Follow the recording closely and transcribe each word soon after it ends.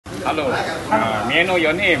Hello. May I know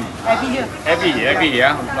your name? Abby here. Abby,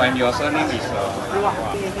 yeah. And your surname is LUAH.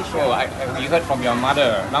 So we heard from your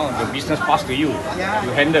mother. Now the business passed to you. Yeah.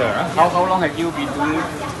 You handle. How long have you been doing it?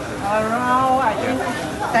 Around, I think,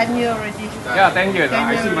 10 years already. Yeah, 10 years. 10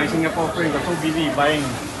 I years see my Singapore friends are so busy buying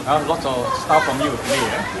lots of stuff from you today.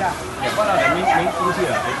 Yeah. What are the main things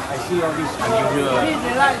here? I see all these unusual.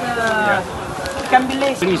 They like the ikan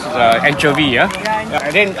bilis. This is anchovy, yeah? Yeah.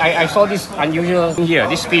 And then I saw this unusual thing here,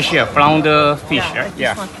 this fish here, flounder fish, right?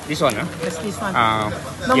 Yeah. This one, huh? Yes, this one.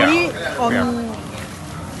 Normally,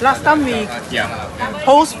 last time we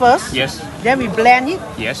toast first. Yes. Then we blend it.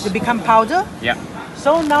 Yes. To become powder. Yeah.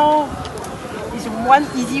 So now it's one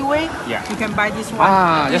easy way. Yeah. You can buy this one.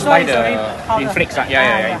 Just buy the in flakes.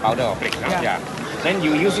 In powder or flakes. Yeah. Then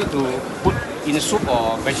you use it to put in soup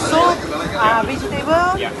or vegetable. Soup,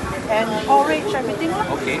 vegetable, and porridge, everything.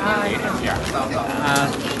 Okay.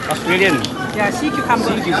 Australian. Yeah, sea cucumber.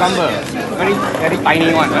 Sea cucumber. Very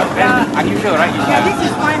tiny one. Very unusual, right? Yeah, this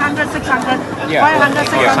is 500, 600. Yeah. 500,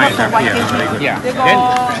 600 for 1 kg. Yeah. They Then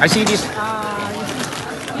I see this.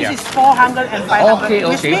 This is 400 and 500. Okay.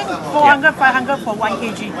 Which means 400, 500 for 1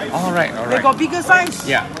 kg. All right. They got bigger size.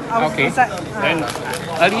 Yeah. Okay. Then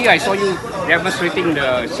earlier I saw you demonstrating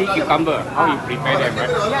the sea cucumber, how you prepare them, right?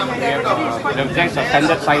 That's a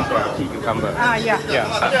standard size sea cucumber. Yeah.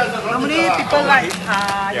 Normally people like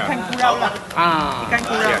ikan kurau lah. Ikan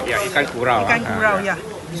kurau. Yeah, ikan kurau. Ikan kurau, yeah.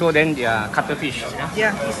 So then they are cuttlefish.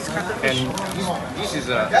 Yeah, this is cuttlefish. And this is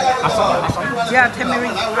asam. Yeah,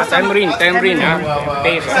 tamarind. Tamarind.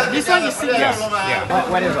 Paste. This one is seedless. Yeah.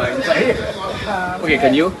 What is inside? Okay,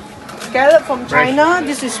 can you? Scallop from China.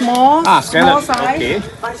 This is small. Small size. Okay.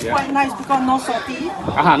 But it's quite nice because not salty.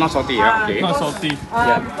 Not salty. Okay. Not salty.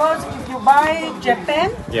 Because if you buy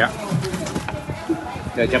Japan. Yeah.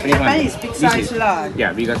 The Japanese one. Japan is big size lah.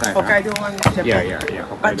 Yeah, bigger size. Hokkaido one. Japan. Yeah.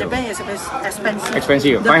 But Japan is expensive.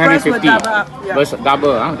 Expensive. The price will 550.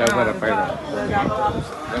 double up. Yeah. Double the price.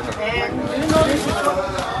 And you know this is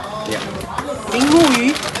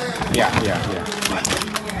yu. Yeah.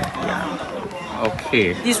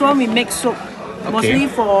 Okay. This one we make soup.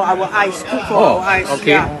 Mostly for our eyes. Cook for our eyes.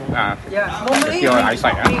 Okay. Yeah. Normally your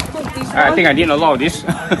eyesight. we cook this one. I think I did a lot of this.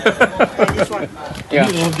 And this one.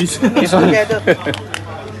 Yeah. This one. Together.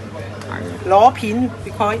 Law pin, we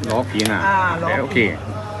call it. Law pin. Okay.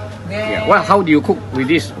 Yeah. How do you cook with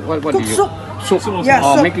this? What cook do you? Soup. Yeah,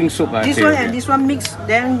 soup. Making soup. This one and this one mixed,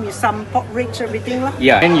 then with some pork ribs, everything lah.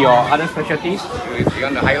 Yeah. And your other specialties? You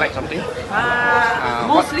want to highlight something?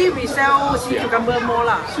 Mostly we sell sea cucumber more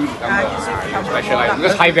lah. Sea cucumber. Specialized. More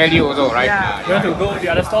Because high value also, right? Yeah. You want to go to the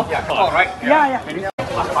other store? All right. Yeah.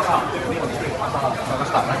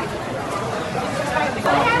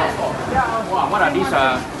 What are these?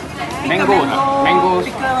 Mangoes.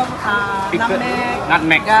 Pickle,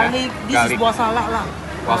 nutmeg. garlic. This is buah salak lah.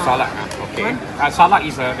 Salad. Okay. Salad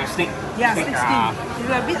is the stick. Yeah, 16. It's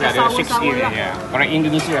a bit the sour 16. lah. Yeah. Correct.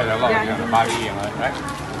 Indonesia has a lot. Bali, right?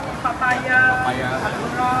 Papaya.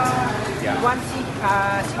 One sea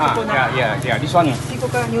coconut. Yeah. This one. Sea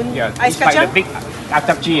coconut. Yeah. Ice It's like kacang. the big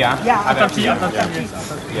atapchi. Atapchi.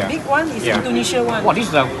 Big one is Indonesia one. This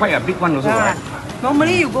is quite a big one also, right?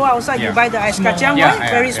 Normally you go outside, you buy the ice kacang one,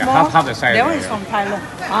 very small. Half the size. That one is from Thailand.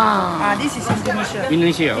 This is Indonesia.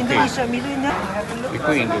 Indonesia, okay. Indonesia, Millennium. Have a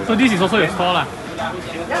look. So this is also your store lah.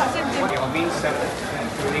 Yeah, same. What your main selling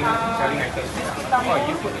items?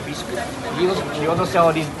 You put the biscuit. You also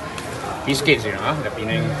sell these biscuits, the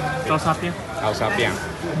Penang. Alsapian.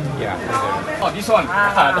 Yeah. This one.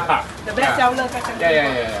 The best seller kacang.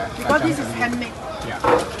 Yeah. Because this is handmade. Yeah.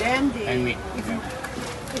 Then handmade.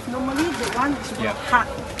 If normally the one is hard.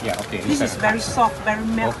 Yeah, okay. This is very soft, very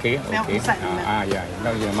melt. Melt inside the melt.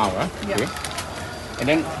 Melt in your mouth. Okay. And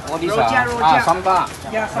then all these Rojak. samba.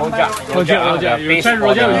 Yeah, samba. Rojak. You try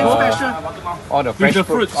rojak before? All the fresh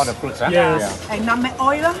fruits. All the fruits. Yes. And nutmeg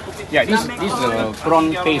oil. Yeah, this is a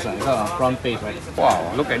prawn paste. Prawn paste, right?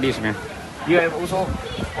 Wow, look at this, man. You have also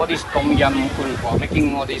all this tom yum for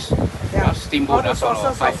making all this steamboat.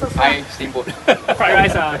 Thai steamboat. Fried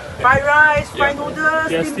rice. Fried rice, fried noodles,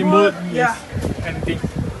 steamboat. Yeah. Anything.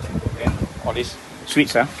 And all these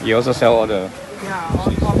sweets. You also sell all the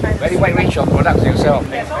all kinds. very wide range of products you sell.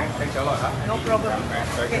 Thanks a lot. No problem.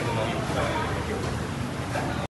 Okay.